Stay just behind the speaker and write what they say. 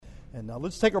And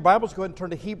let's take our Bibles, go ahead and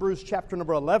turn to Hebrews chapter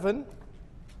number 11.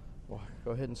 We'll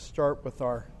go ahead and start with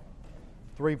our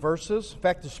 3 verses. In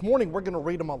fact, this morning we're going to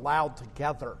read them aloud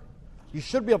together. You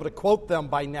should be able to quote them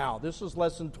by now. This is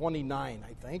lesson 29,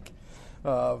 I think,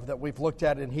 that we've looked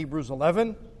at in Hebrews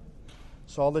 11.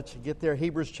 So I'll let you get there.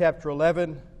 Hebrews chapter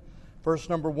 11, verse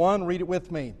number 1. Read it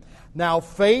with me. Now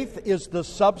faith is the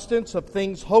substance of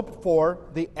things hoped for,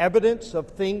 the evidence of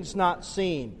things not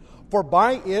seen. For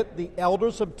by it the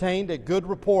elders obtained a good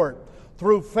report.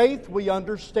 Through faith we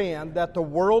understand that the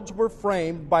worlds were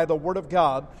framed by the word of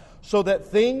God, so that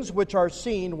things which are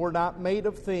seen were not made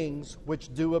of things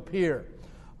which do appear.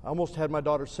 I almost had my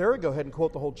daughter Sarah go ahead and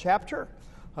quote the whole chapter.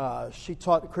 She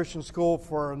taught at Christian school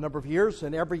for a number of years,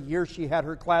 and every year she had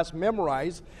her class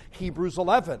memorize Hebrews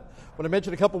 11. When I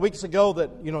mentioned a couple weeks ago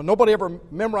that, nobody ever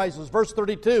memorizes verse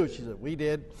 32, she said, we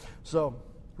did. So,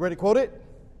 ready to quote it?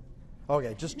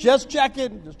 Okay, just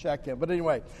checking. But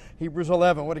anyway, Hebrews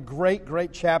 11, what a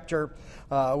great chapter.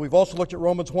 We've also looked at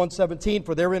Romans 1:17,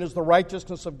 for therein is the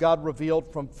righteousness of God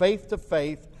revealed from faith to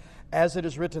faith, as it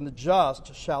is written, the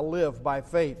just shall live by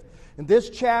faith. In this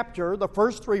chapter, the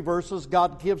first 3 verses,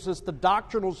 God gives us the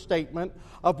doctrinal statement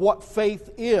of what faith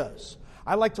is.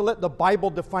 I like to let the Bible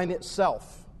define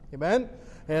itself. Amen?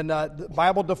 And the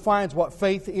Bible defines what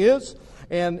faith is.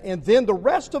 And then the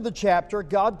rest of the chapter,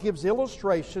 God gives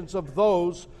illustrations of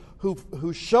those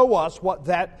who show us what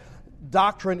that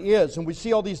doctrine is. And we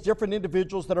see all these different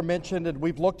individuals that are mentioned, and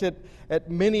we've looked at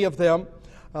many of them.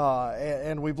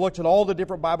 And we've looked at all the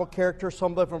different Bible characters,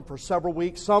 some of them for several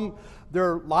weeks. There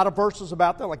are a lot of verses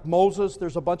about them, like Moses,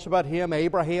 there's a bunch about him.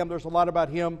 Abraham, there's a lot about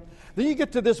him. Then you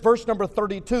get to this verse number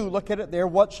 32. Look at it there.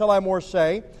 What shall I more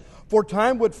say? For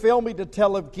time would fail me to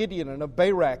tell of Gideon and of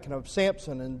Barak and of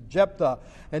Samson and Jephtha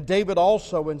and David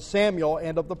also and Samuel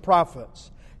and of the prophets.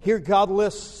 Here God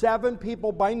lists 7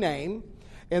 people by name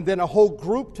and then a whole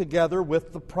group together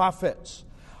with the prophets.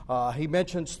 He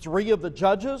mentions 3 of the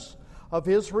judges of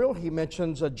Israel. He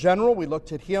mentions a general. We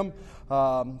looked at him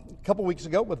a couple weeks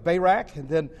ago with Barak, and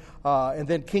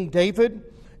then King David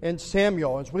and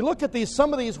Samuel. As we look at these,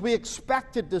 some of these we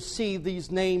expected to see these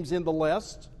names in the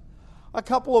list. A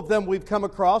couple of them we've come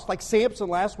across, like Samson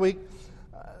last week.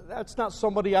 That's not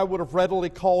somebody I would have readily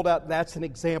called out. That's an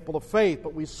example of faith.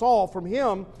 But we saw from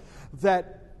him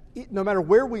that no matter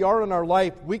where we are in our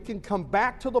life, we can come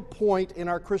back to the point in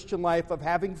our Christian life of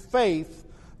having faith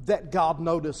that God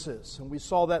notices. And we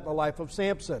saw that in the life of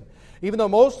Samson. Even though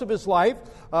most of his life,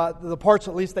 the parts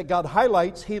at least that God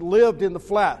highlights, he lived in the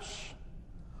flesh.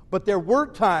 But there were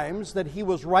times that he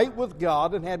was right with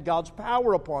God and had God's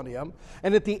power upon him.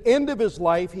 And at the end of his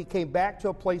life, he came back to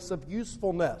a place of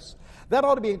usefulness. That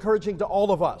ought to be encouraging to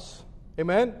all of us.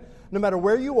 Amen? No matter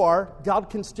where you are, God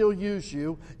can still use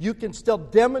you. You can still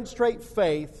demonstrate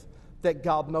faith that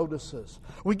God notices.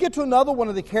 We get to another one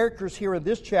of the characters here in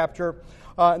this chapter,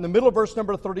 in the middle of verse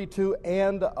number 32,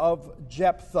 and of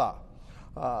Jephtha.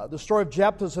 The story of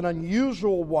Jephtha is an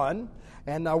unusual one.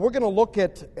 And we're going to look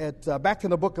at back in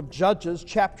the book of Judges,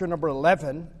 chapter number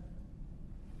 11.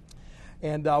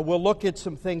 And we'll look at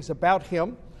some things about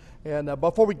him. And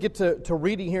before we get to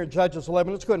reading here in Judges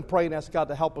 11, let's go ahead and pray and ask God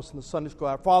to help us in the Sunday school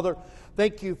hour. Father,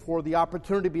 thank you for the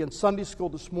opportunity to be in Sunday school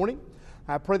this morning.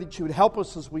 I pray that you would help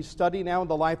us as we study now in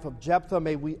the life of Jephtha.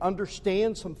 May we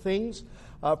understand some things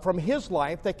from his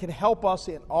life that can help us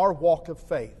in our walk of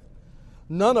faith.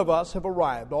 None of us have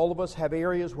arrived. All of us have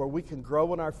areas where we can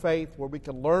grow in our faith, where we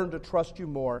can learn to trust you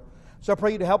more. So I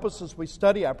pray you to help us as we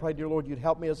study. I pray, dear Lord, you'd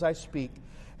help me as I speak.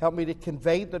 Help me to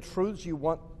convey the truths you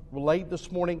want relayed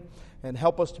this morning, and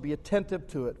help us to be attentive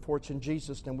to it. For it's in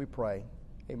Jesus' name we pray.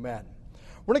 Amen.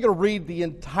 We're not going to read the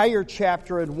entire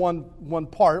chapter in one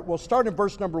part. We'll start in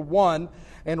verse number 1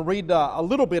 and read a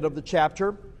little bit of the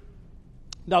chapter.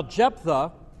 Now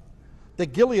Jephtha, the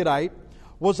Gileadite,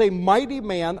 was a mighty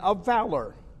man of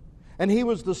valor, and he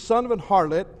was the son of an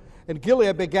harlot, and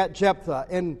Gilead begat Jephtha,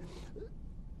 and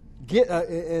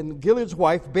Gilead's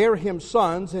wife bare him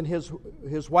sons, and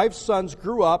his wife's sons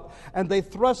grew up, and they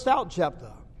thrust out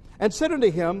Jephtha, and said unto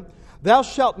him, Thou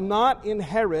shalt not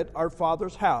inherit our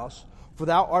father's house, for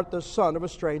thou art the son of a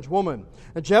strange woman.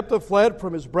 And Jephtha fled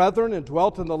from his brethren, and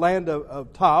dwelt in the land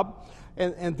of Tob,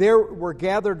 and there were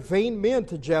gathered vain men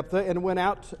to Jephtha, and went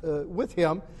out with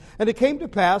him. And it came to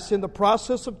pass in the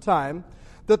process of time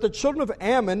that the children of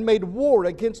Ammon made war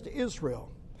against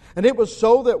Israel. And it was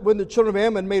so that when the children of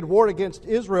Ammon made war against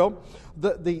Israel,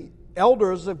 the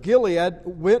elders of Gilead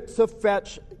went to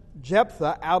fetch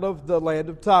Jephtha out of the land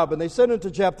of Tob. And they said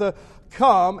unto Jephtha,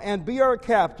 Come and be our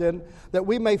captain, that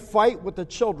we may fight with the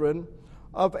children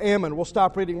of Ammon. We'll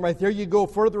stop reading right there. You go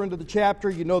further into the chapter,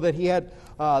 you know that he had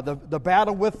the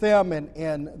battle with them,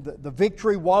 and the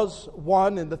victory was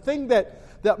won. And the thing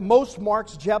that most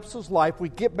marks Jephthah's life, we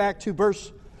get back to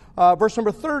verse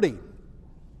number 30.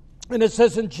 And it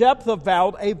says, And Jephthah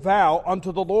vowed a vow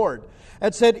unto the Lord,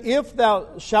 and said, If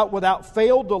thou shalt without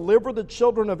fail deliver the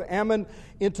children of Ammon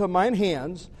into mine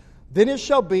hands, then it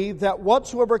shall be that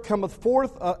whatsoever cometh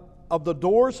forth of the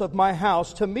doors of my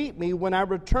house to meet me when I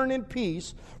return in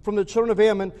peace from the children of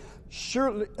Ammon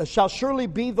shall surely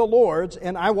be the Lord's,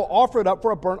 and I will offer it up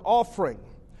for a burnt offering.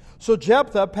 So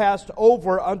Jephthah passed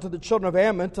over unto the children of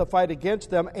Ammon to fight against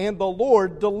them, and the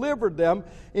Lord delivered them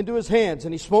into his hands.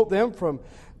 And he smote them from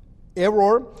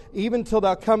Eror, even till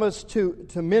thou comest to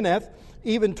Minneth,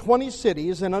 even 20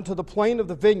 cities, and unto the plain of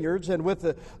the vineyards, and with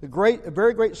a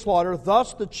very great slaughter.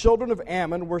 Thus the children of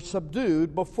Ammon were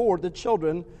subdued before the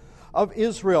children of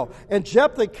Israel. And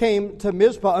Jephthah came to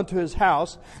Mizpah unto his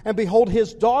house, and behold,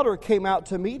 his daughter came out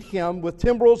to meet him with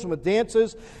timbrels and with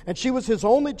dances, and she was his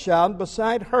only child.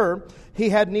 Beside her he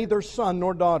had neither son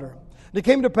nor daughter. And it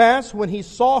came to pass, when he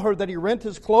saw her, that he rent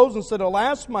his clothes and said,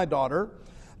 Alas, my daughter,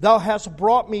 thou hast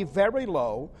brought me very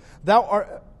low.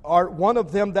 Thou art one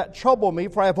of them that trouble me,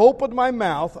 for I have opened my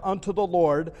mouth unto the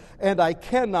Lord, and I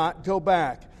cannot go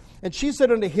back. And she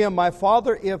said unto him, My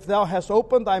father, if thou hast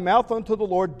opened thy mouth unto the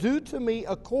Lord, do to me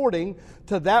according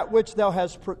to that which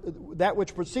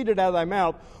proceeded out of thy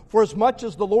mouth, for as much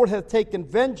as the Lord hath taken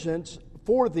vengeance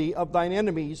for thee of thine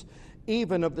enemies,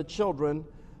 even of the children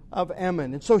of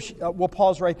Ammon. And so we'll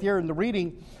pause right there in the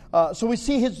reading. So we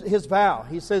see his vow.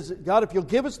 He says, God, if you'll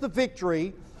give us the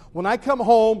victory, when I come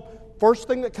home, first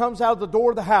thing that comes out of the door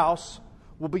of the house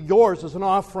will be yours as an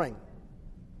offering.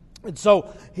 And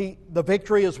so the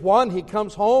victory is won. He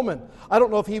comes home, and I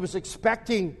don't know if he was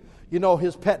expecting,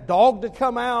 his pet dog to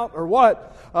come out or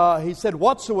what. He said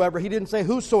whatsoever. He didn't say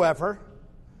whosoever.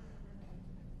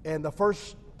 And the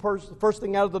first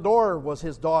thing out of the door was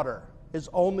his daughter, his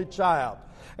only child.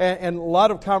 And a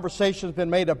lot of conversation has been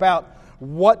made about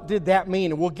what did that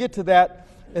mean. And we'll get to that.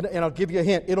 And I'll give you a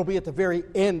hint. It'll be at the very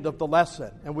end of the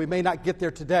lesson. And we may not get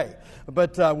there today.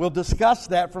 But we'll discuss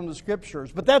that from the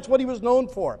Scriptures. But that's what he was known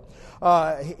for.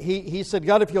 He said,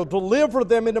 God, if you'll deliver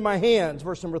them into my hands,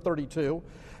 verse number 32,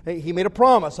 he made a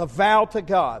promise, a vow to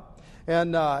God.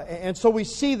 And so we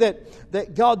see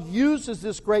that God uses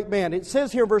this great man. It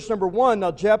says here in verse number 1,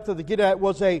 now Jephthah the Gileadite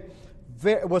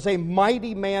was a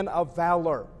mighty man of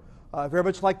valor. Very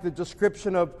much like the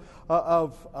description of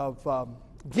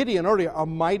Gideon earlier, a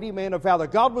mighty man of valor.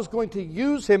 God was going to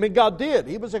use him, and God did.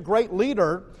 He was a great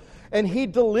leader, and he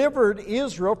delivered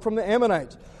Israel from the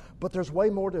Ammonites. But there's way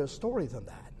more to his story than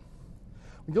that.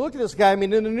 When you look at this guy,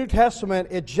 in the New Testament,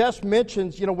 it just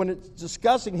mentions, when it's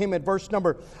discussing him in verse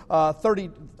number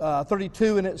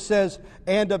 32, and it says,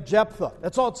 and of Jephthah.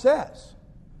 That's all it says.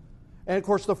 And of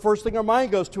course, the first thing our mind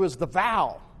goes to is the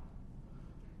vow.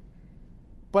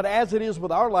 But as it is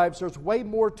with our lives, there's way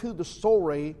more to the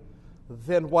story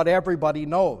than what everybody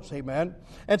knows. Amen.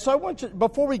 And so I want you,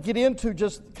 before we get into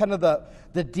just kind of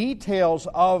the details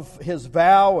of his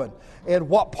vow and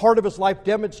what part of his life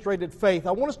demonstrated faith,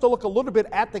 I want us to look a little bit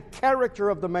at the character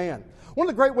of the man. One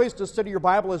of the great ways to study your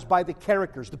Bible is by the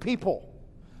characters, the people.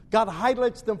 God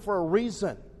highlights them for a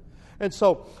reason. And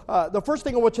so the first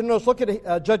thing I want you to notice, look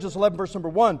at Judges 11, verse number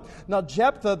 1. Now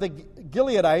Jephthah the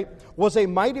Gileadite was a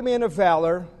mighty man of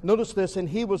valor. Notice this, and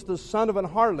he was the son of an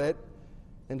harlot,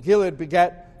 and Gilead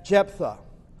begat Jephthah.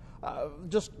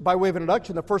 Just by way of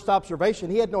introduction, the first observation,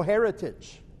 he had no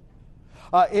heritage.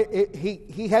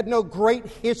 He had no great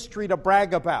history to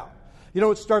brag about.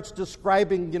 It starts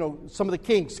describing, some of the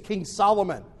kings. King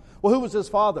Solomon. Well, who was his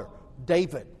father?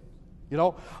 David.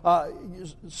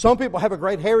 Some people have a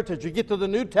great heritage. You get to the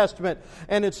New Testament,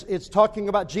 and it's talking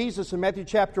about Jesus in Matthew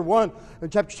chapter 1,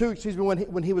 and chapter 2,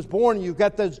 when he was born. You've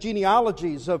got those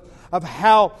genealogies of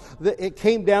how it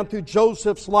came down through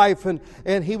Joseph's life,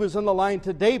 and he was in the line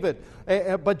to David.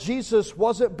 But Jesus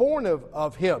wasn't born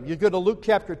of him. You go to Luke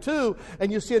chapter 2, and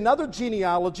you see another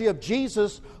genealogy of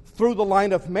Jesus through the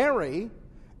line of Mary,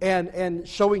 and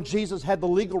showing Jesus had the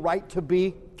legal right to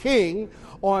be king.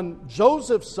 On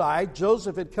Joseph's side,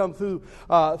 Joseph had come through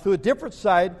a different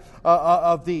side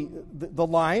of the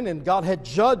line, and God had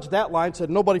judged that line,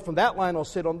 said nobody from that line will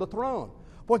sit on the throne.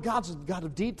 Boy, God's a God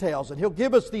of details, and He'll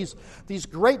give us these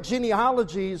great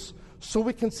genealogies so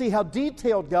we can see how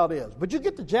detailed God is. But you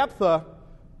get to Jephthah,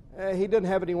 he didn't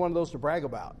have any one of those to brag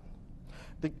about.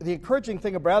 The encouraging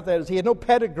thing about that is he had no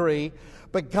pedigree,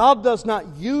 but God does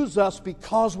not use us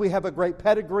because we have a great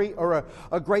pedigree or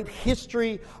a great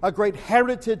history, a great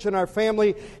heritage in our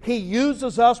family. He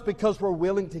uses us because we're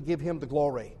willing to give Him the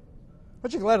glory.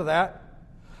 Aren't you glad of that?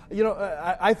 You know,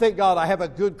 I thank God I have a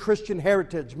good Christian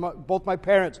heritage. Both my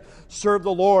parents served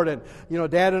the Lord, and, you know,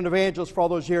 Dad an evangelist for all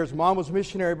those years. Mom was a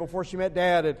missionary before she met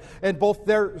Dad, and both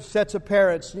their sets of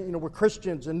parents, you know, were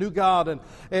Christians and knew God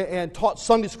and taught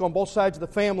Sunday school on both sides of the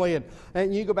family,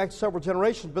 and you go back several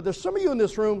generations. But there's some of you in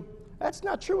this room, that's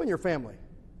not true in your family.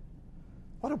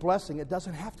 What a blessing. It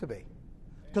doesn't have to be,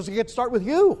 because it gets to start with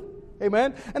you.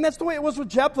 Amen? And that's the way it was with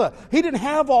Jephtha. He didn't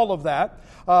have all of that.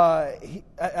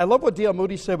 I love what D.L.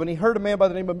 Moody said when he heard a man by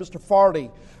the name of Mr. Farley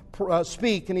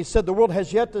speak, and he said, the world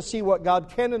has yet to see what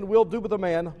God can and will do with a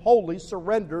man wholly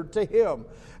surrendered to Him.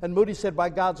 And Moody said, by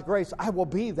God's grace, I will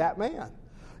be that man.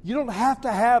 You don't have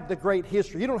to have the great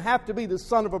history. You don't have to be the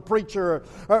son of a preacher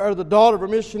or the daughter of a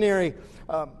missionary.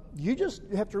 You just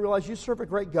have to realize you serve a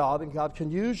great God, and God can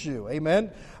use you.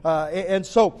 Amen?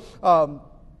 So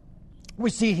we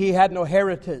see he had no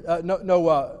heritage.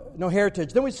 No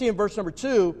heritage. Then we see in verse number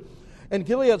 2, and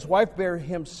Gilead's wife bare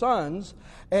him sons,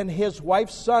 and his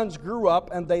wife's sons grew up,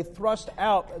 and they thrust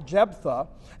out Jephtha,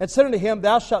 and said unto him,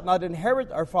 thou shalt not inherit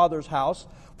our father's house,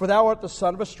 for thou art the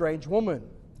son of a strange woman.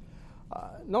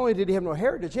 Not only did he have no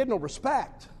heritage, he had no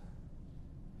respect.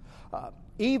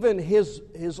 Even he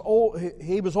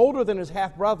was older than his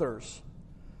half brothers,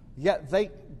 yet they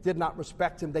did not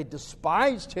respect him. They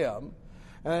despised him.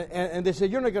 And they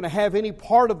said, you're not going to have any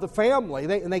part of the family.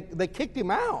 They kicked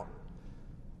him out.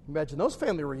 Imagine those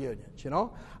family reunions, you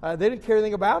know. They didn't care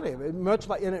anything about him. And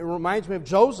it reminds me of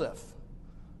Joseph.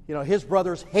 You know, his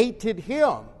brothers hated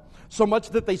him so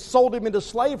much that they sold him into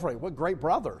slavery. What great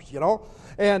brothers, you know.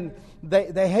 And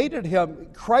they hated him.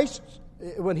 Christ,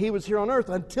 when he was here on earth,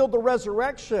 until the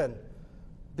resurrection,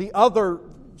 the other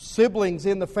siblings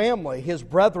in the family, his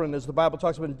brethren, as the Bible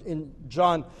talks about in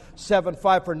John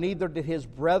 7:5, for neither did his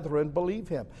brethren believe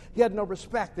him. He had no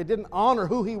respect. They didn't honor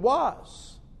who he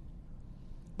was.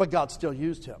 But God still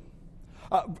used him.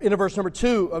 In verse number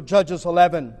 2 of Judges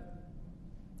 11,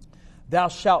 thou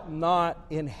shalt not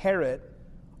inherit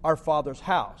our father's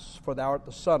house, for thou art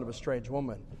the son of a strange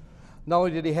woman. Not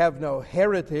only did he have no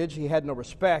heritage, he had no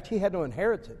respect, he had no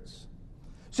inheritance.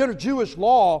 So under Jewish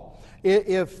law,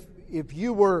 if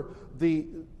you were the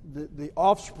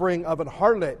offspring of an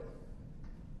harlot,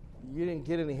 you didn't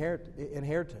get any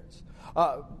inheritance.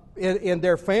 In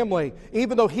their family,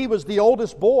 even though he was the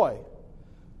oldest boy,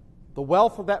 the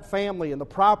wealth of that family and the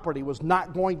property was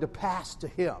not going to pass to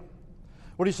him.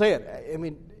 What are you saying? I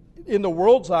mean, in the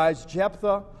world's eyes,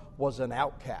 Jephtha was an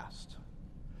outcast.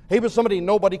 He was somebody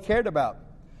nobody cared about.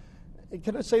 And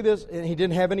can I say this? And he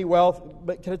didn't have any wealth,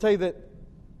 but can I tell you that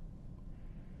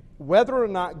whether or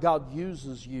not God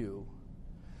uses you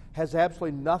has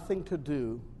absolutely nothing to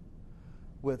do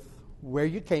with where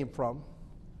you came from,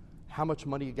 how much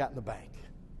money you got in the bank.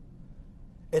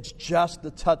 It's just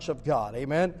the touch of God.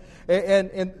 Amen?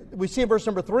 And we see in verse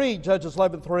number 3, Judges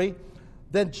 11:3,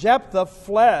 then Jephtha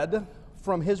fled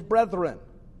from his brethren.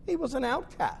 He was an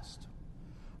outcast.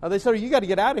 They said, you got to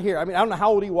get out of here. I mean, I don't know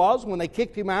how old he was when they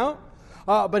kicked him out,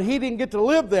 but he didn't get to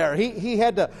live there. He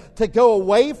had to go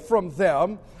away from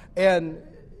them. And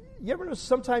you ever know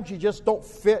sometimes you just don't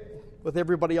fit with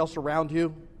everybody else around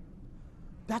you?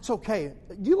 That's okay.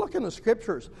 You look in the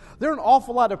Scriptures. There are an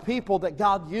awful lot of people that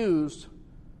God used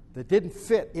that didn't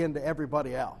fit into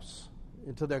everybody else,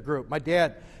 into their group. My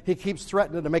dad, he keeps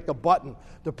threatening to make a button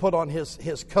to put on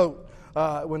his coat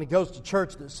when he goes to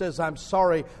church that says, I'm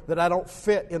sorry that I don't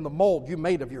fit in the mold you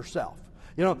made of yourself.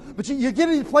 You know, but you get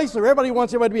in these places where everybody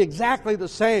wants everybody to be exactly the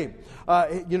same.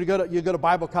 You go to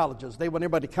Bible colleges. They want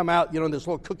everybody to come out, in this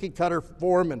little cookie cutter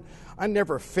form, and I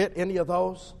never fit any of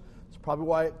those. It's probably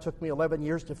why it took me 11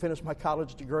 years to finish my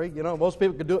college degree. You know, most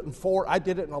people could do it in 4. I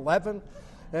did it in 11.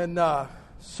 And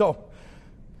so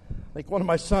I think one of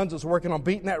my sons is working on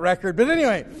beating that record. But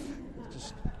anyway,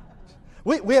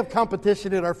 we have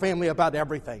competition in our family about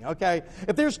everything, okay?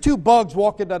 If there's 2 bugs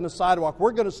walking down the sidewalk,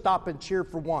 we're going to stop and cheer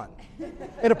for one.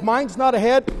 And if mine's not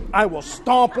ahead, I will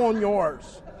stomp on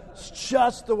yours. It's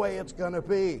just the way it's going to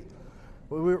be.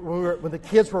 When the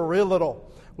kids were real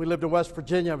little, we lived in West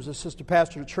Virginia. I was assistant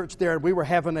pastor at a church there, and we were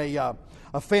having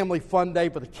a family fun day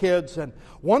for the kids. And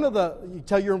you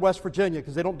tell you're in West Virginia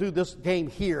because they don't do this game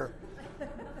here.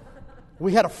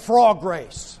 We had a frog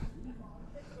race.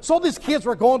 So these kids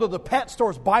were going to the pet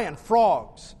stores buying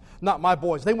frogs. Not my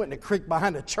boys. They went in the creek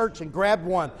behind the church and grabbed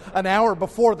one an hour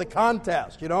before the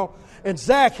contest, And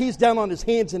Zach, he's down on his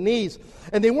hands and knees.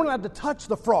 And they weren't allowed to touch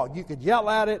the frog. You could yell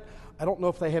at it. I don't know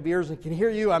if they have ears and can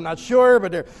hear you. I'm not sure.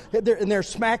 But they're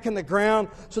smacking the ground.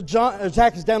 So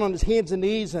Zach is down on his hands and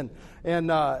knees. And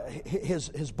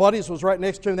his buddies was right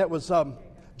next to him. That was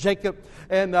Jacob,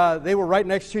 and they were right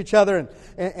next to each other,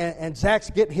 and Zach's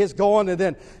getting his going, and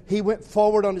then he went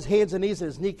forward on his hands and knees, and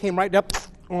his knee came right up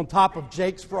on top of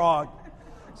Jake's frog.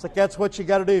 It's like, that's what you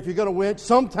got to do. If you're going to win,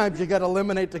 sometimes you got to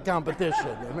eliminate the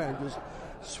competition. Amen.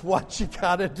 It's what you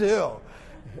got to do.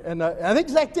 And I think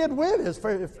Zach did win,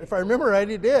 if I remember right,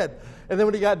 he did. And then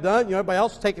when he got done, everybody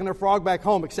else was taking their frog back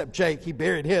home except Jake. He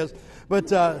buried his. But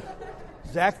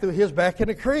Zach threw his back in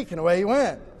the creek, and away he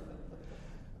went.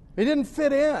 He didn't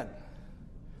fit in.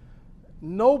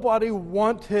 Nobody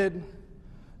wanted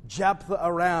Jephtha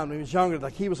around when he was younger.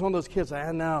 Like, he was one of those kids,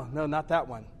 no, not that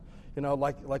one.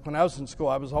 Like when I was in school,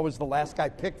 I was always the last guy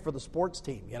picked for the sports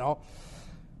team,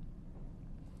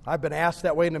 I've been asked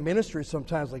that way in the ministry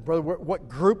sometimes, like, brother, what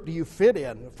group do you fit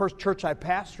in? The first church I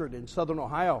pastored in Southern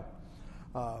Ohio,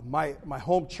 my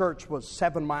home church was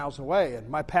 7 miles away, and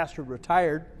my pastor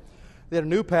retired. They had a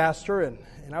new pastor, and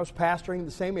I was pastoring in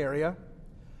the same area.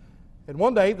 And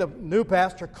one day, the new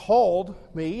pastor called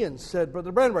me and said,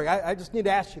 Brother Brandenburg, I just need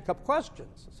to ask you a couple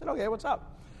questions. I said, okay, what's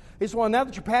up? He said, well, now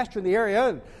that you're pastoring in the area,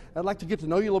 and I'd like to get to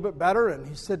know you a little bit better. And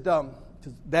he said,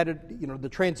 the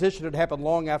transition had happened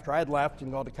long after I had left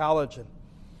and gone to college. And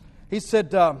he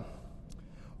said,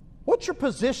 what's your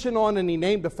position on, and he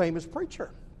named a famous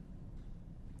preacher.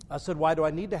 I said, why do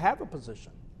I need to have a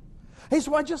position? He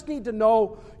said, well, I just need to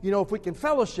know, if we can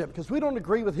fellowship, because we don't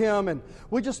agree with him, and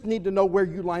we just need to know where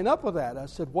you line up with that. I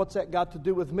said, what's that got to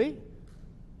do with me?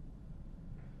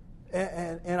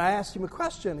 And I asked him a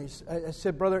question. I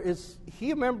said, brother, is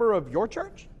he a member of your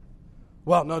church?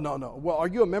 Well, no. Well, are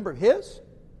you a member of his?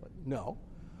 No.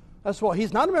 I said, well,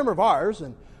 he's not a member of ours,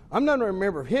 and I'm not a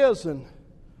member of his, and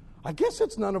I guess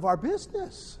it's none of our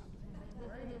business.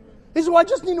 He said, well, I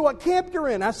just need to know what camp you're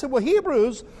in. I said, well,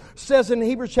 Hebrews says in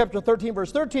Hebrews chapter 13,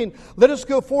 verse 13, let us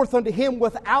go forth unto him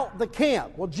without the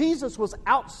camp. Well, Jesus was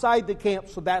outside the camp,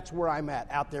 so that's where I'm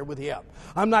at, out there with him.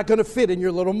 I'm not going to fit in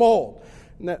your little mold.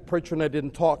 And that preacher and I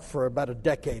didn't talk for about a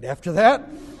decade after that.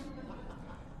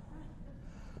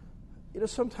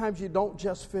 Sometimes you don't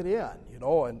just fit in,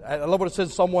 And I love what it says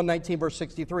in Psalm 119, verse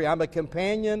 63. I'm a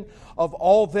companion of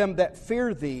all them that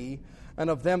fear thee, and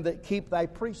of them that keep thy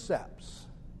precepts.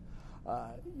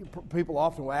 People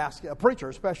often will ask, a preacher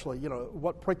especially,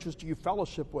 what preachers do you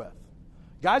fellowship with?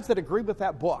 Guys that agree with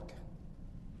that book.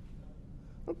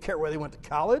 I don't care where they went to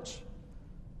college.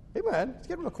 Amen. Let's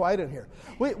get real quiet in here.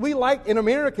 We like, in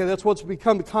America, that's what's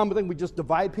become the common thing. We just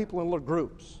divide people in little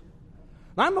groups.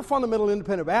 Now, I'm a fundamental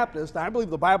independent Baptist. I believe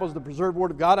the Bible is the preserved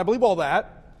Word of God. I believe all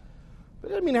that. But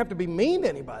it doesn't mean you have to be mean to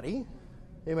anybody.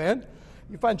 Amen.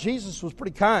 You find Jesus was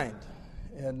pretty kind.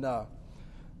 And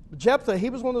Jephtha, he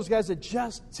was one of those guys that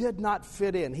just did not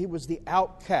fit in. He was the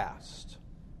outcast.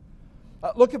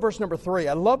 Look at verse number 3.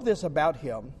 I love this about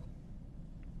him.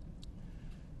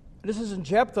 This is, and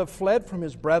Jephtha fled from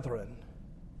his brethren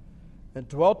and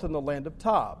dwelt in the land of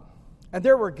Tob. And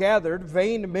there were gathered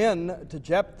vain men to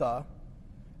Jephtha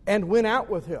and went out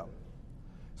with him.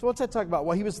 So what's that talking about?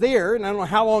 Well, he was there, and I don't know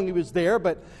how long he was there,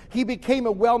 but he became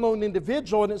a well-known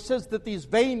individual, and it says that these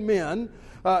vain men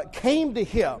came to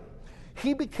him.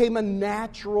 He became a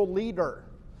natural leader.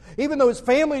 Even though his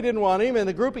family didn't want him and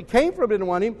the group he came from didn't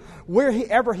want him,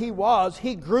 wherever he was,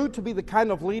 he grew to be the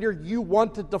kind of leader you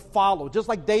wanted to follow. Just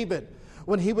like David,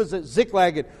 when he was at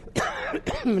Ziklag and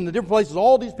in the different places,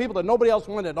 all these people that nobody else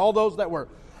wanted, all those that were,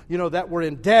 that were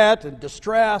in debt and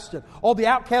distressed, and all the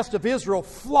outcasts of Israel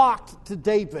flocked to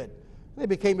David. They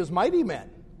became his mighty men.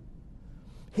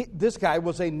 This guy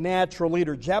was a natural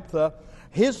leader. Jephtha,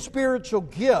 his spiritual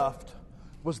gift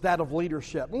was that of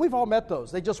leadership. And we've all met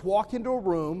those. They just walk into a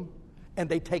room and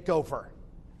they take over.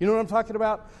 You know what I'm talking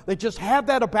about? They just have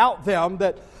that about them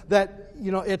that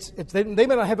they may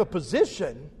not have a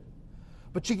position,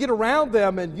 but you get around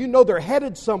them and they're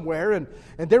headed somewhere and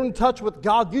they're in touch with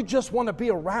God. You just want to be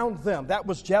around them. That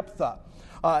was Jephtha.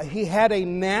 He had a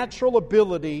natural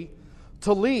ability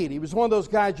to lead. He was one of those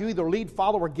guys you either lead,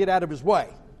 follow, or get out of his way.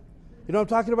 You know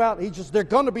what I'm talking about? They're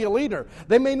going to be a leader.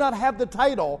 They may not have the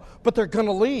title, but they're going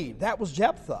to lead. That was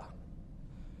Jephtha.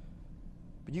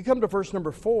 But you come to verse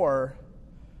number 4.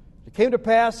 It came to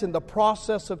pass in the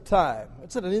process of time.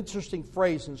 It's an interesting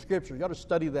phrase in Scripture. You got to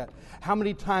study that. How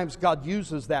many times God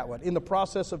uses that one? In the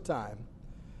process of time,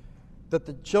 that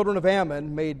the children of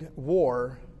Ammon made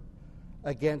war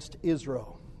against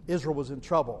Israel. Israel was in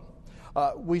trouble.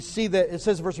 We see that it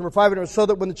says in verse number 5, and it was so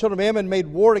that when the children of Ammon made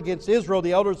war against Israel,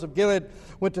 the elders of Gilead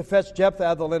went to fetch Jephtha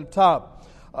out of the land of Tob.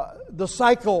 The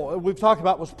cycle we've talked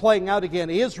about was playing out again.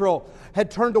 Israel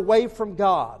had turned away from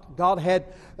God. God had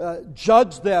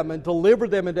judged them and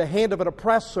delivered them into the hand of an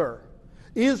oppressor.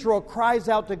 Israel cries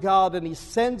out to God and He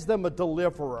sends them a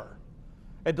deliverer.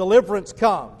 And deliverance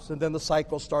comes, and then the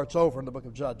cycle starts over in the book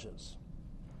of Judges.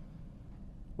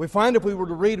 We find, if we were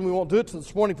to read, and we won't do it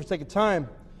this morning for sake of time,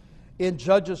 in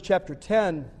Judges chapter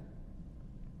 10,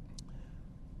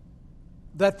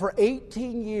 that for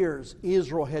 18 years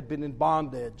Israel had been in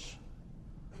bondage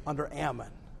under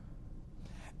Ammon.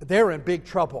 They're in big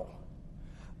trouble.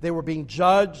 They were being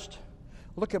judged.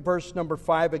 Look at verse number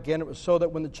 5 again. It was so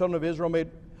that when the children of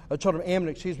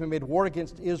Ammon made war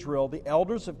against Israel, the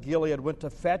elders of Gilead went to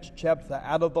fetch Jephtha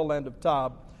out of the land of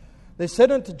Tob. They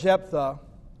said unto Jephtha,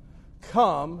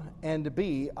 "Come and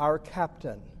be our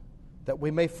captain, that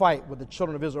we may fight with the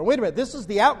children of Israel." Wait a minute, this is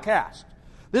the outcast.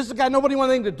 This is the guy nobody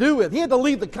wanted anything to do with. He had to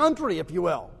leave the country, if you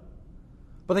will.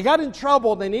 But they got in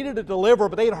trouble and they needed a deliverer,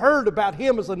 but they had heard about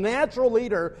him as a natural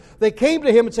leader. They came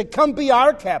to him and said, "Come be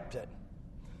our captain."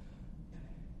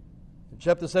 And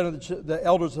Jephtha said unto the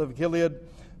elders of Gilead,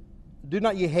 "Do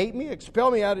not ye hate me?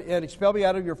 Expel me out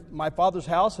of my father's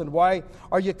house. And why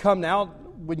are you come now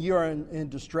when you are in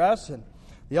distress?" And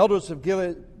the elders of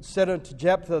Gilead said unto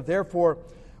Jephtha, "Therefore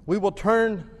we will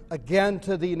turn again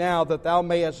to thee now, that thou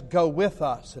mayest go with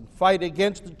us and fight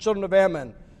against the children of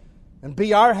Ammon, and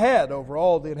be our head over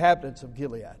all the inhabitants of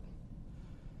Gilead."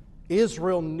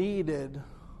 Israel needed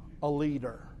a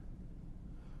leader.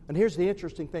 And here's the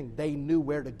interesting thing. They knew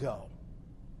where to go.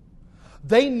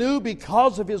 They knew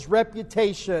because of his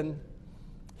reputation,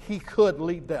 he could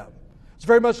lead them. It's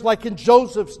very much like in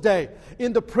Joseph's day,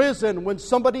 in the prison, when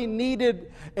somebody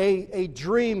needed a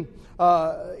dream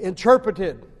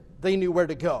interpreted, they knew where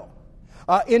to go.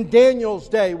 In Daniel's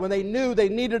day, when they knew they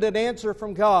needed an answer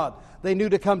from God, they knew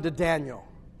to come to Daniel.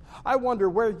 I wonder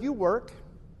where you work.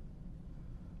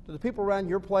 Do the people around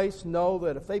your place know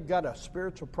that if they've got a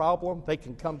spiritual problem, they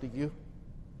can come to you?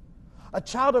 A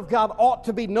child of God ought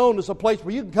to be known as a place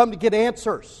where you can come to get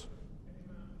answers.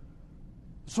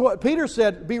 So what Peter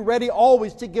said, "Be ready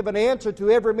always to give an answer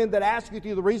to every man that asketh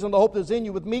you the reason of the hope that is in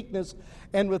you with meekness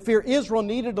and with fear." Israel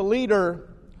needed a leader,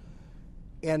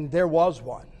 and there was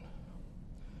one.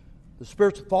 The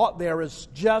spiritual thought there is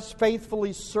just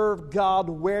faithfully serve God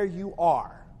where you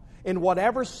are, in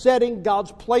whatever setting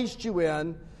God's placed you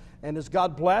in, and as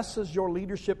God blesses your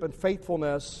leadership and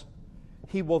faithfulness,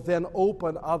 He will then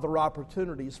open other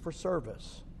opportunities for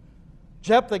service.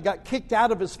 Jephtha got kicked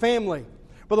out of his family.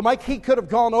 Brother Mike, he could have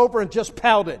gone over and just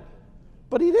pouted,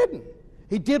 but he didn't.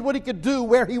 He did what he could do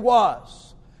where he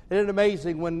was. Isn't it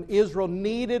amazing? When Israel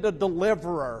needed a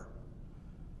deliverer,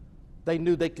 they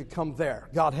knew they could come there.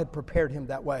 God had prepared him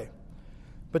that way.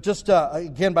 But just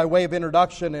again, by way of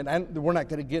introduction, and we're not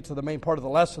going to get to the main part of the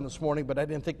lesson this morning, but I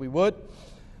didn't think we would.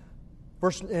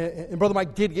 And Brother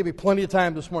Mike did give me plenty of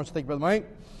time this morning, so thank you, Brother Mike.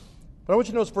 But I want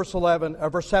you to notice verse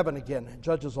 7 again,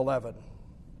 Judges 11.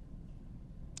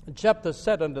 And Jephtha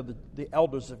said unto the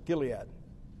elders of Gilead,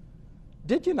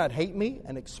 "Did you not hate me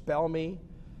and expel me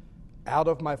out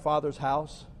of my father's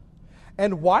house?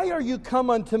 And why are you come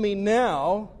unto me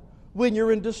now when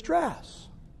you're in distress?"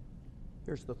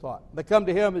 Here's the thought. They come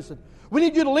to him and said, "We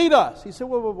need you to lead us." He said,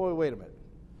 wait a minute.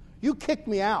 You kicked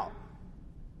me out.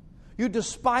 You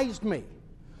despised me.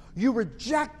 You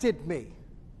rejected me.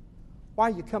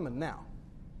 Why are you coming now?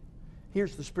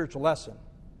 Here's the spiritual lesson.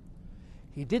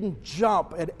 He didn't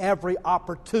jump at every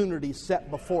opportunity set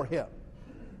before him.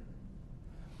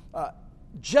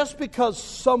 Just because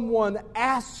someone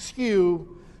asks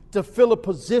you to fill a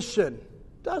position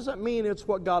doesn't mean it's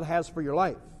what God has for your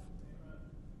life.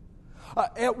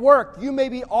 At work, you may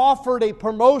be offered a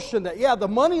promotion that, the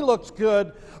money looks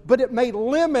good, but it may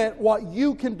limit what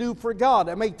you can do for God.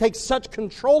 It may take such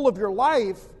control of your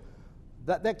life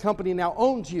that that company now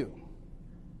owns you.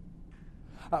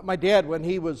 My dad, when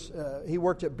he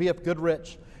worked at B.F.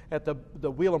 Goodrich at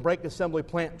the wheel and brake assembly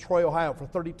plant in Troy, Ohio for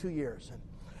 32 years. And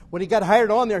when he got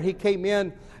hired on there, he came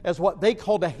in as what they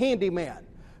called a handyman.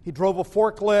 He drove a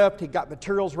forklift, he got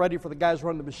materials ready for the guys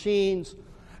running the machines,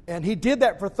 and he did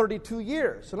that for 32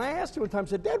 years. And I asked him one time, I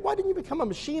said, "Dad, why didn't you become a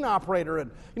machine operator?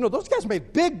 And, those guys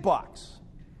made big bucks."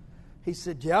 He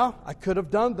said, "Yeah, I could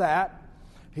have done that."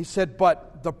 He said,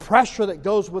 "But the pressure that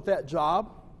goes with that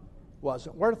job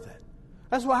wasn't worth it."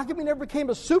 That's why, how come he never became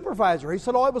a supervisor? He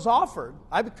said, "Oh, I was offered.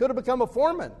 I could have become a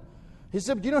foreman." He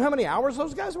said, "Do you know how many hours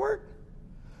those guys work?"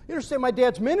 You understand, my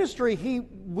dad's ministry, he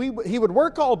would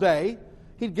work all day.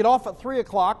 He'd get off at 3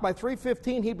 o'clock. By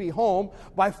 3:15, he'd be home.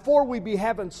 By 4, we'd be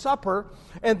having supper.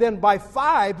 And then by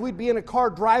 5, we'd be in a car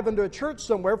driving to a church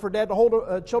somewhere for Dad to hold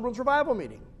a children's revival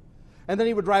meeting. And then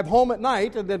he would drive home at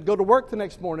night and then go to work the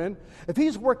next morning. If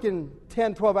he's working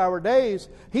 10, 12-hour days,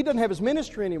 he doesn't have his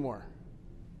ministry anymore.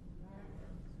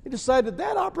 He decided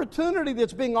that opportunity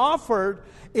that's being offered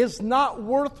is not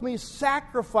worth me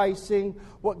sacrificing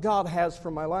what God has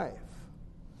for my life.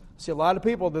 See, a lot of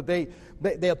people that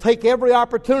they'll take every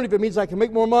opportunity if it means I can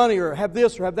make more money or have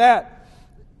this or have that.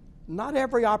 Not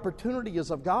every opportunity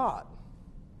is of God.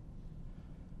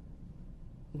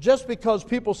 Just because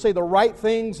people say the right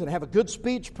things and have a good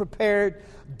speech prepared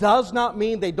does not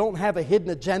mean they don't have a hidden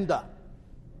agenda.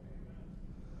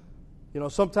 You know,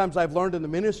 sometimes I've learned in the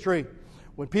ministry,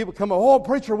 when people come, oh,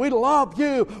 preacher, we love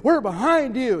you. We're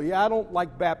behind you. Yeah, I don't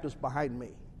like Baptists behind me.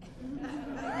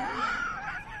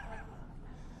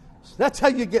 That's how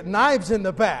you get knives in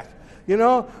the back. You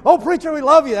know, oh, preacher, we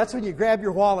love you. That's when you grab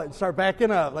your wallet and start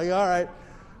backing up. Like, all right.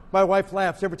 My wife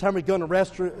laughs. Every time we go in a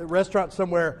restaurant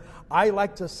somewhere, I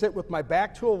like to sit with my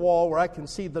back to a wall where I can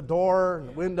see the door and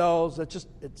the windows.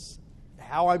 It's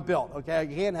how I'm built, okay? I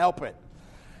can't help it.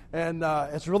 And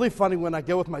it's really funny when I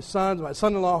go with my sons, my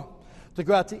son-in-law, to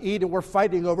go out to eat, and we're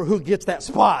fighting over who gets that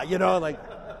spot, you know? Like,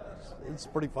 it's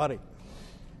pretty funny.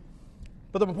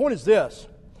 But the point is this.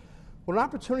 When an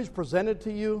opportunity is presented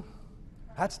to you,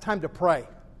 that's time to pray.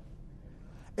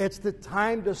 It's the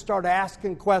time to start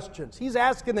asking questions. He's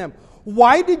asking them,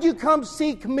 why did you come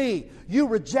seek me? You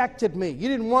rejected me. You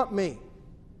didn't want me.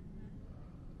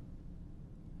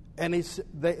 And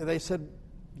they said,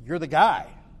 you're the guy.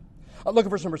 Look at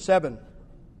verse number 7.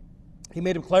 He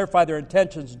made them clarify their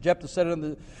intentions. Jephthae said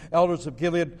unto the elders of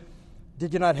Gilead,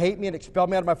 did you not hate me and expel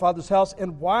me out of my father's house?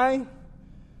 And why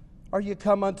are you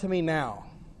come unto me now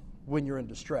when you're in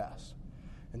distress?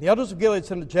 And the elders of Gilead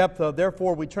said unto Jephthae,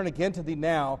 therefore we turn again to thee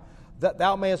now, that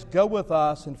thou mayest go with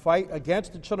us and fight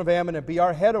against the children of Ammon and be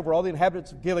our head over all the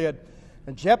inhabitants of Gilead.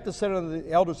 And Jephthae said unto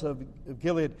the elders of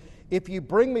Gilead, if you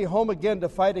bring me home again to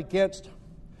fight against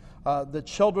the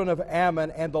children of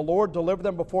Ammon, and the Lord deliver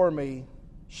them before me,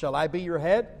 shall I be your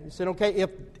head? He said, okay,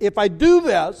 if I do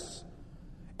this,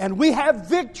 and we have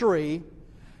victory,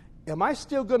 am I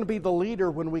still going to be the leader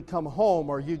when we come home,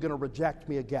 or are you going to reject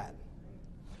me again?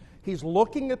 He's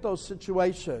looking at those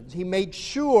situations. He made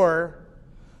sure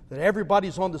that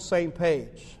everybody's on the same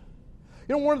page.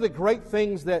 You know, one of the great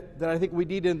things that I think we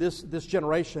need in this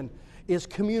generation is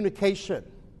communication.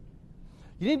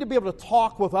 You need to be able to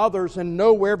talk with others and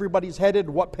know where everybody's headed,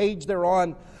 what page they're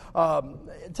on.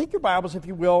 Take your Bibles, if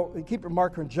you will, and keep your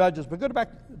marker in Judges, but go back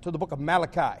to the book of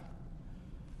Malachi.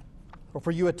 Or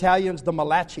for you Italians, the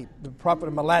Malachi, the prophet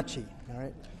of Malachi. All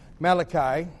right?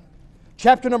 Malachi,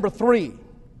 chapter number 3.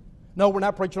 No, we're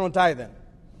not preaching on tithing.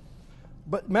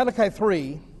 But Malachi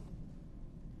 3,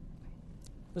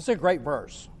 this is a great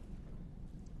verse.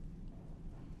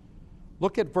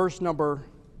 Look at verse number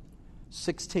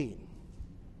 16.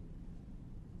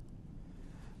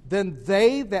 Then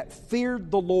they that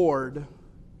feared the Lord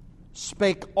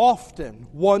spake often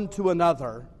one to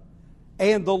another,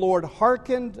 and the Lord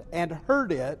hearkened and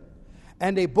heard it,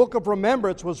 and a book of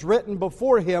remembrance was written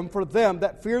before him for them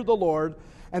that feared the Lord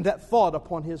and that thought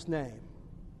upon his name.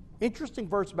 Interesting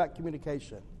verse about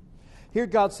communication. Here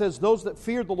God says, those that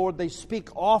fear the Lord, they speak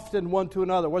often one to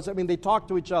another. What does that mean? They talk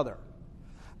to each other.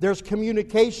 There's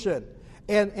communication.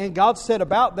 And God said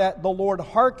about that, the Lord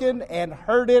hearkened and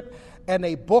heard it, and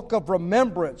a book of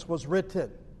remembrance was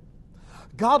written.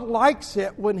 God likes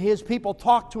it when his people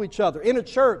talk to each other. In a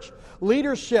church,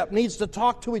 leadership needs to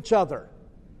talk to each other.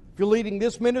 If you're leading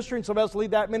this ministry and somebody else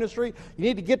lead that ministry, you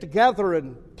need to get together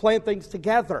and plan things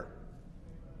together,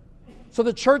 so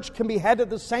the church can be headed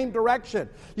the same direction.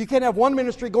 You can't have one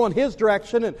ministry going his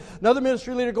direction and another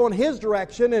ministry leader going his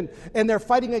direction, and they're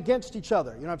fighting against each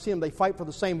other. You know, I've seen them, they fight for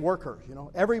the same workers. You know,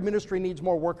 every ministry needs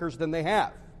more workers than they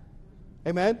have.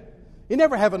 Amen? You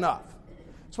never have enough.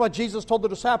 That's why Jesus told the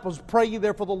disciples, pray ye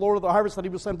therefore the Lord of the harvest that he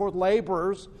will send forth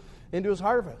laborers into his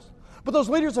harvest. But those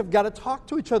leaders have got to talk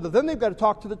to each other. Then they've got to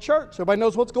talk to the church. Everybody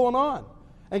knows what's going on.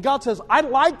 And God says, I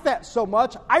like that so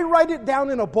much, I write it down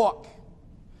in a book.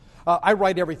 I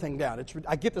write everything down.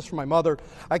 I get this from my mother.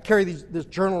 I carry this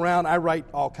journal around. I write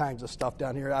all kinds of stuff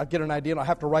down here. I get an idea and I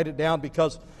have to write it down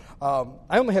because I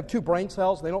only have 2 brain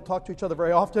cells. They don't talk to each other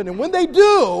very often. And when they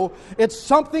do, it's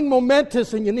something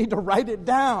momentous and you need to write it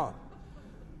down.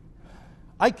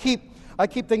 I keep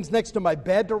things next to my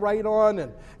bed to write on,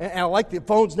 and I like the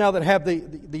phones now that have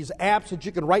these apps that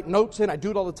you can write notes in. I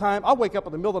do it all the time. I'll wake up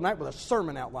in the middle of the night with a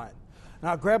sermon outline. And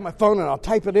I'll grab my phone and I'll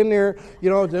type it in there. You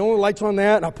know, the only light's on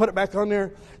that, and I'll put it back on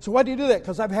there. So why do you do that?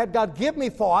 Because I've had God give me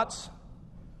thoughts.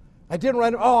 I didn't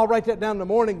write them. Oh, I'll write that down in the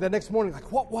morning. The next morning,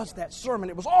 like, what was that sermon?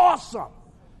 It was awesome.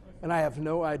 And I have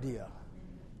no idea.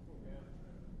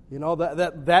 You know,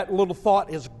 that little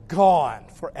thought is gone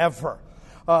forever.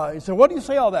 So what do you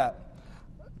say all that?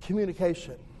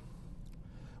 Communication.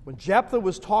 When Jephthah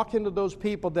was talking to those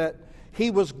people that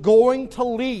he was going to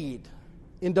lead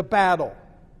into battle,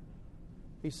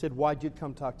 he said, why'd you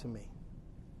come talk to me?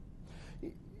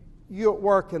 You at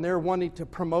work and they're wanting to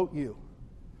promote you.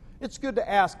 It's good to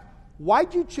ask,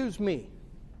 why'd you choose me?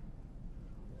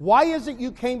 Why is it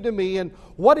you came to me, and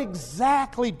what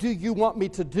exactly do you want me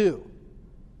to do?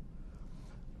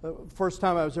 The first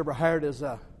time I was ever hired as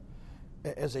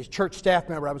a church staff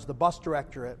member, I was the bus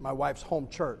director at my wife's home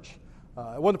church.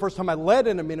 It wasn't the first time I led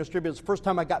in a ministry, but it was the first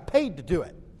time I got paid to do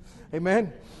it.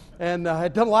 Amen? And I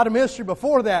had done a lot of ministry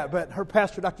before that, but her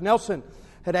pastor, Dr. Nelson,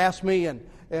 had asked me, and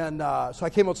so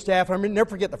I came on staff. I'll never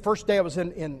forget the first day I was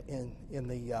on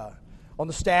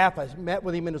the staff. I met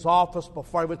with him in his office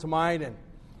before I went to mine,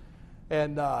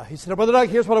 and he said, Brother Doug,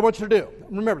 here's what I want you to do.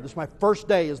 Remember, this is my first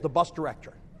day as the bus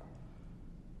director.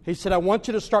 He said, I want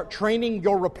you to start training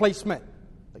your replacement.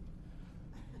 Like,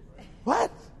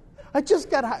 what? I just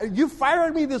got hired. You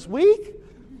fired me this week?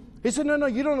 He said, no,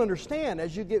 you don't understand.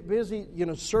 As you get busy,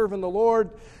 serving the Lord,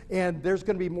 and there's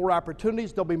going to be more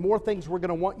opportunities, there'll be more things we're going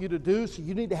to want you to do, so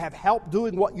you need to have help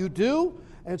doing what you do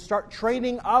and start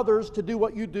training others to do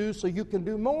what you do so you can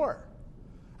do more.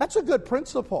 That's a good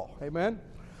principle, amen?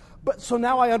 But so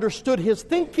now I understood his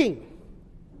thinking.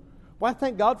 Well, I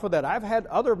thank God for that. I've had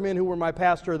other men who were my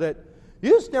pastor that you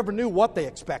just never knew what they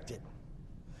expected.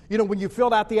 When you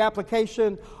filled out the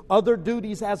application, other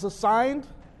duties as assigned.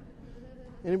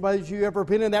 Anybody you ever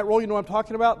been in that role, you know what I'm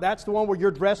talking about? That's the one where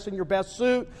you're dressed in your best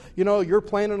suit. You're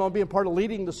planning on being part of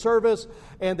leading the service,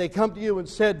 and they come to you and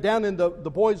said, down in the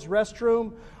boys'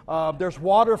 restroom, there's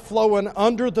water flowing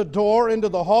under the door into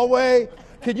the hallway.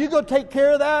 Can you go take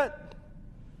care of that?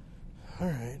 All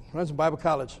right. When I was in Bible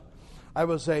college, I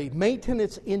was a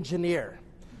maintenance engineer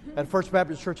at First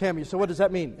Baptist Church Hammond. You say, what does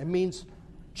that mean? It means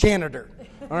janitor.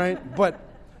 All right? But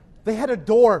they had a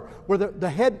door where the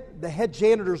head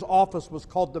janitor's office was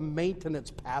called the maintenance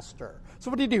pastor.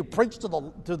 So what do you do? Preach to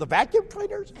the vacuum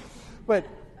cleaners? But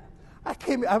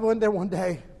I went there one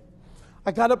day.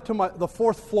 I got up to the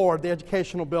fourth floor of the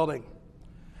educational building,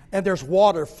 and there's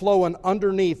water flowing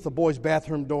underneath the boys'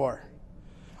 bathroom door.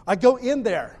 I go in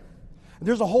there.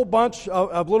 There's a whole bunch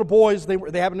of little boys.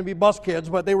 They happen to be bus kids,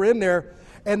 but they were in there,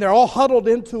 and they're all huddled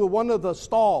into one of the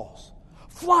stalls.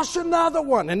 Flush another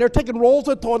one, and they're taking rolls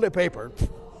of toilet paper.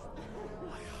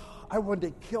 I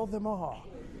wanted to kill them all.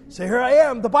 So here I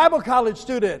am, the Bible college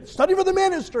student, studying for the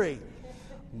ministry,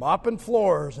 mopping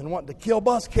floors and wanting to kill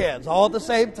bus kids all at the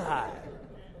same time.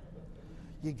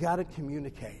 You got to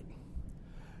communicate.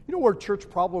 You know where church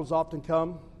problems often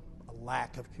come? A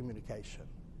lack of communication.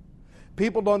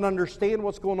 People don't understand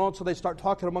what's going on, so they start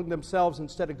talking among themselves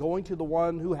instead of going to the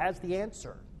one who has the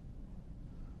answer.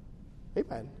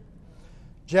 Amen.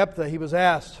 Jephtha, he was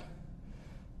asked,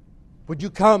 would you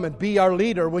come and be our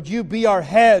leader? Would you be our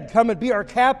head? Come and be our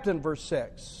captain, verse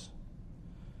 6.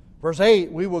 Verse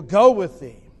 8, we will go with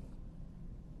thee.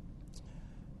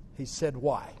 He said,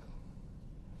 why?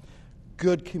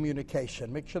 Good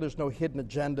communication. Make sure there's no hidden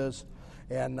agendas.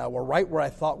 And we're right where I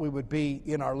thought we would be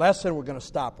in our lesson. We're going to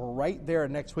stop right there.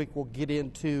 And next week we'll get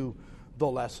into the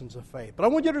lessons of faith. But I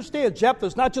want you to understand,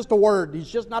 Jephthah's not just a word. He's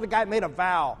just not a guy that made a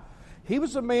vow. He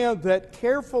was a man that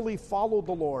carefully followed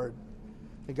the Lord.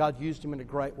 And God used him in a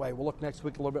great way. We'll look next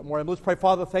week a little bit more. And let's pray.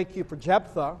 Father, thank you for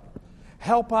Jephtha.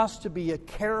 Help us to be a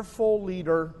careful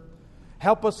leader.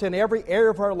 Help us in every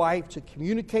area of our life to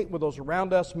communicate with those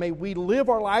around us. May we live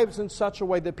our lives in such a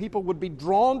way that people would be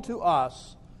drawn to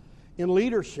us in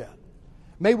leadership.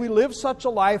 May we live such a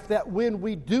life that when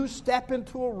we do step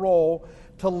into a role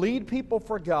to lead people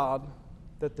for God,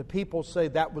 that the people say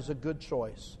that was a good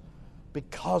choice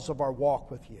because of our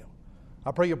walk with you.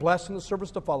 I pray your blessing the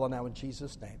service to follow now in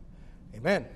Jesus' name. Amen.